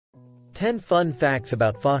10 fun facts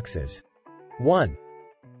about foxes. 1.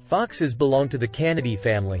 Foxes belong to the Canidae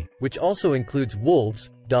family, which also includes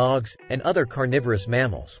wolves, dogs, and other carnivorous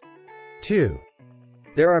mammals. 2.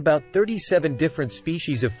 There are about 37 different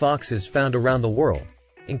species of foxes found around the world,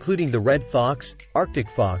 including the red fox, Arctic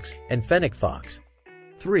fox, and fennec fox.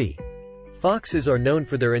 3. Foxes are known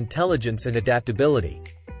for their intelligence and adaptability.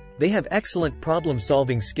 They have excellent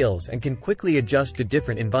problem-solving skills and can quickly adjust to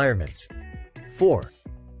different environments. 4.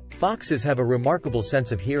 Foxes have a remarkable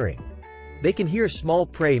sense of hearing. They can hear small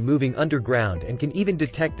prey moving underground and can even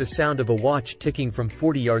detect the sound of a watch ticking from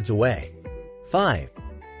 40 yards away. 5.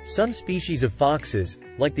 Some species of foxes,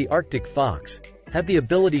 like the Arctic fox, have the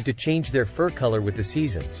ability to change their fur color with the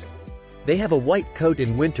seasons. They have a white coat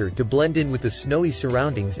in winter to blend in with the snowy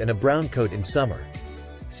surroundings and a brown coat in summer.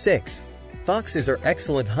 6. Foxes are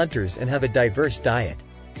excellent hunters and have a diverse diet.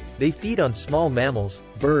 They feed on small mammals,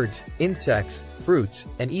 birds, insects, fruits,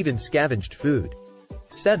 and even scavenged food.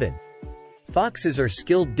 7. Foxes are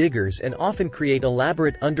skilled diggers and often create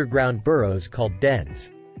elaborate underground burrows called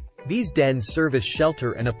dens. These dens serve as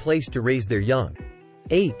shelter and a place to raise their young.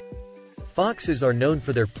 8. Foxes are known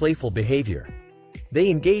for their playful behavior. They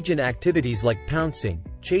engage in activities like pouncing,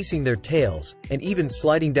 chasing their tails, and even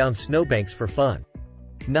sliding down snowbanks for fun.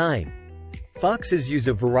 9. Foxes use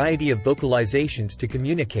a variety of vocalizations to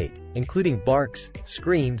communicate, including barks,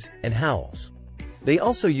 screams, and howls. They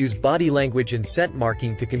also use body language and scent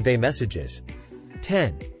marking to convey messages.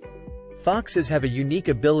 10. Foxes have a unique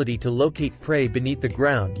ability to locate prey beneath the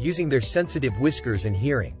ground using their sensitive whiskers and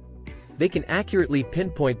hearing. They can accurately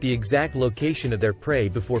pinpoint the exact location of their prey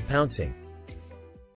before pouncing.